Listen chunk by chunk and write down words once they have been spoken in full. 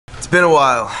been a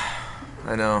while,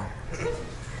 I know.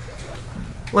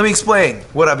 Let me explain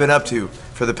what I've been up to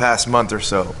for the past month or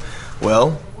so.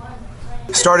 Well,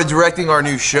 started directing our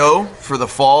new show for the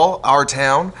fall, Our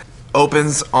Town.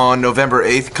 Opens on November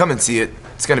 8th. Come and see it.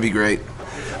 It's gonna be great.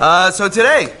 So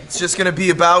today, it's just gonna be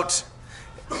about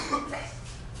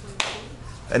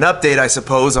an update, I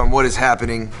suppose, on what is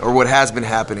happening, or what has been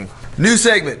happening. New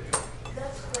segment.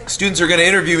 Students are gonna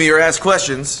interview me or ask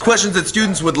questions. Questions that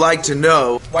students would like to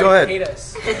know. Go ahead. Why do you hate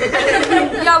us?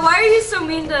 Yeah, why are you so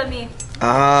mean to me?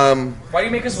 Why do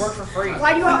you make us work for free?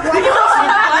 Why do you make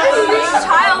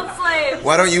child slaves?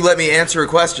 Why don't you let me answer a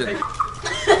question?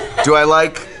 Do I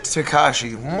like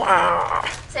Takashi?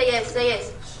 Say yes, say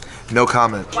yes. No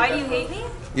comment. Why do you hate me?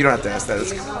 You don't have to ask that.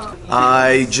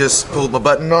 I just pulled my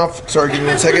button off. Sorry, give me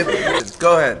 1 second.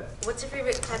 Go ahead. What's your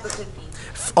favorite type of cookie?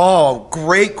 Oh,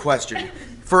 great question.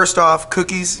 First off,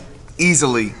 cookies,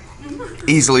 easily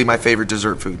my favorite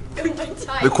dessert food.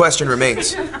 The question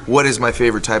remains, what is my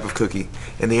favorite type of cookie?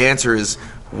 And the answer is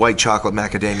white chocolate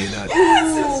macadamia nut.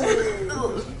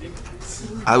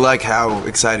 I like how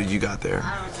excited you got there.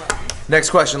 Next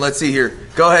question, let's see here.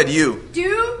 Go ahead, you. Do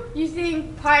you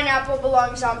think pineapple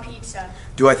belongs on pizza?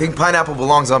 Do I think pineapple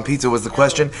belongs on pizza was the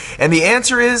question. And the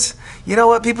answer is, you know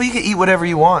what, people, you can eat whatever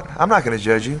you want. I'm not gonna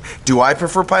judge you. Do I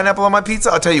prefer pineapple on my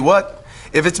pizza? I'll tell you what.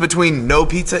 If it's between no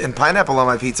pizza and pineapple on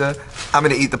my pizza, I'm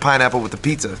gonna eat the pineapple with the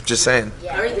pizza. Just saying.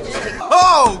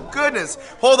 Oh, goodness.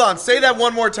 Hold on, say that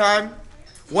one more time.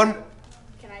 Can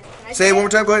I say it one more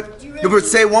time, go ahead. No, but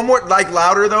say it one more, like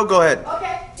louder though, go ahead.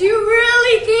 Okay. Do you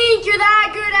really think you're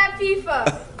that good at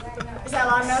FIFA? Is that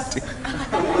loud enough?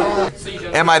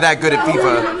 Am I that good at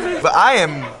FIFA? But I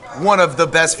am one of the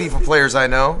best FIFA players I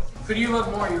know. Who do you love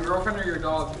more, your girlfriend or your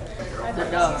dog?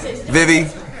 Vivi,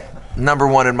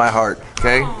 #1 in my heart,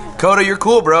 okay? Coda, you're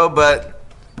cool, bro, but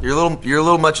you're a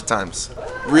little much at times.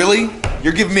 Really?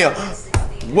 You're giving me a...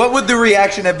 What would the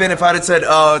reaction have been if I'd have said,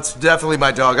 oh, it's definitely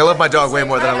my dog. I love my dog way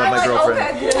more than I love my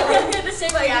girlfriend.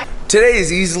 Today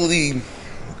is easily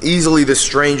the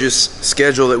strangest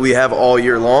schedule that we have all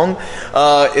year long.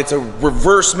 It's a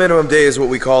reverse minimum day is what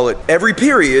we call it. Every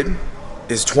period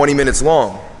is 20 minutes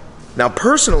long. Now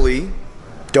personally,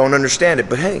 don't understand it,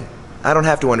 but hey, I don't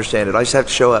have to understand it, I just have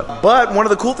to show up. But one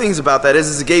of the cool things about that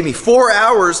is it gave me 4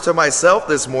 hours to myself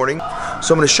this morning,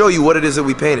 so I'm gonna show you what it is that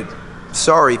we painted.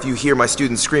 Sorry if you hear my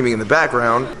students screaming in the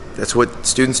background, that's what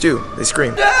students do, they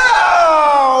scream. No!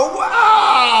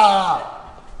 Ah!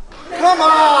 Come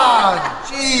on,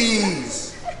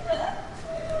 jeez.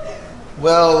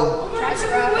 Well,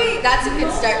 That's a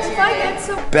good start to your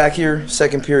day. back here,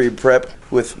 second period prep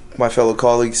with my fellow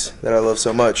colleagues that I love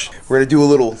so much. We're gonna do a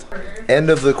little end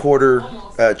of the quarter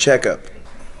checkup.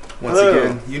 Once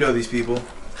again, you know these people.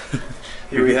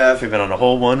 Here we have. We've been on a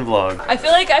whole one vlog. I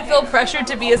feel pressured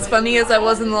to be as funny as I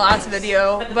was in the last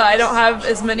video, but I don't have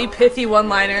as many pithy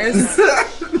one-liners.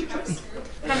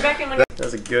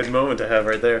 That's a good moment to have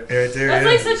right there. Right there. That's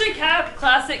like such a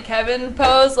classic Kevin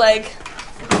pose, like...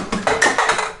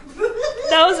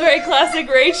 That was very classic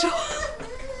Rachel.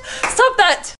 Stop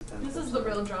that! This is the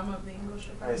real drama of the English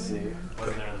department. I see.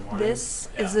 This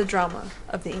is the drama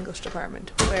of the English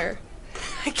department, where...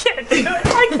 I can't do it.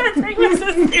 I can't take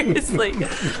myself seriously.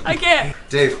 I can't.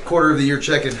 Dave, quarter of the year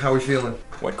check-in. How are we feeling?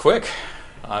 Went quick.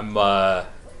 I'm well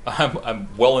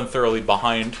and thoroughly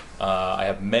behind. I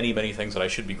have many things that I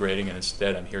should be grading, and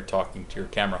instead I'm here talking to your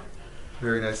camera.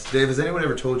 Very nice. Dave, has anyone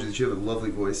ever told you that you have a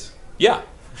lovely voice? Yeah.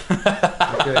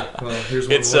 Okay. Well, here's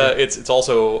one. It's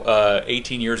also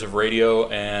 18 years of radio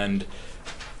and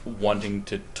wanting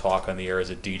to talk on the air as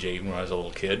a DJ even when I was a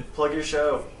little kid. Plug your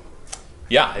show.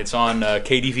 Yeah, it's on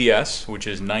KDVS, which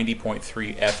is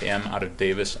 90.3 FM out of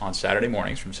Davis on Saturday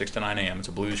mornings from 6 to 9 a.m. It's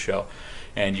a blues show,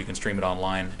 and you can stream it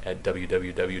online at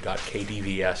www.kdvs.org.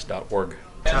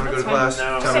 Time to go to class.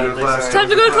 Time to go to class. Time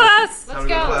to go to class! Let's go.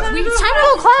 Time to go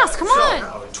to class, come on!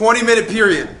 20-minute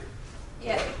period.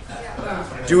 Yeah.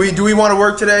 Do we want to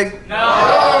work today? No.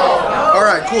 All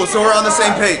right, cool. So we're on the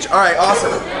same page. All right,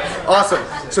 awesome.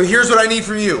 Awesome. So here's what I need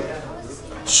from you.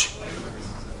 Shh.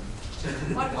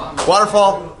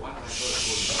 Waterfall.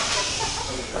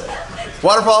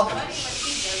 Waterfall.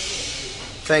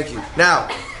 Thank you. Now,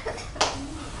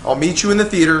 I'll meet you in the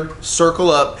theater,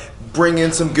 circle up, bring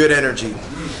in some good energy.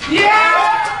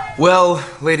 Yeah! Well,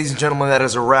 ladies and gentlemen, that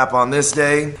is a wrap on this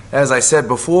day. As I said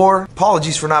before,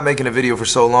 apologies for not making a video for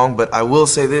so long, but I will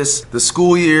say this, the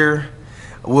school year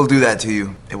will do that to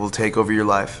you. It will take over your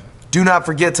life. Do not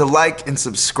forget to like and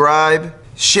subscribe.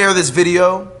 Share this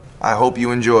video. I hope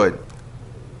you enjoyed.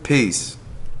 Peace.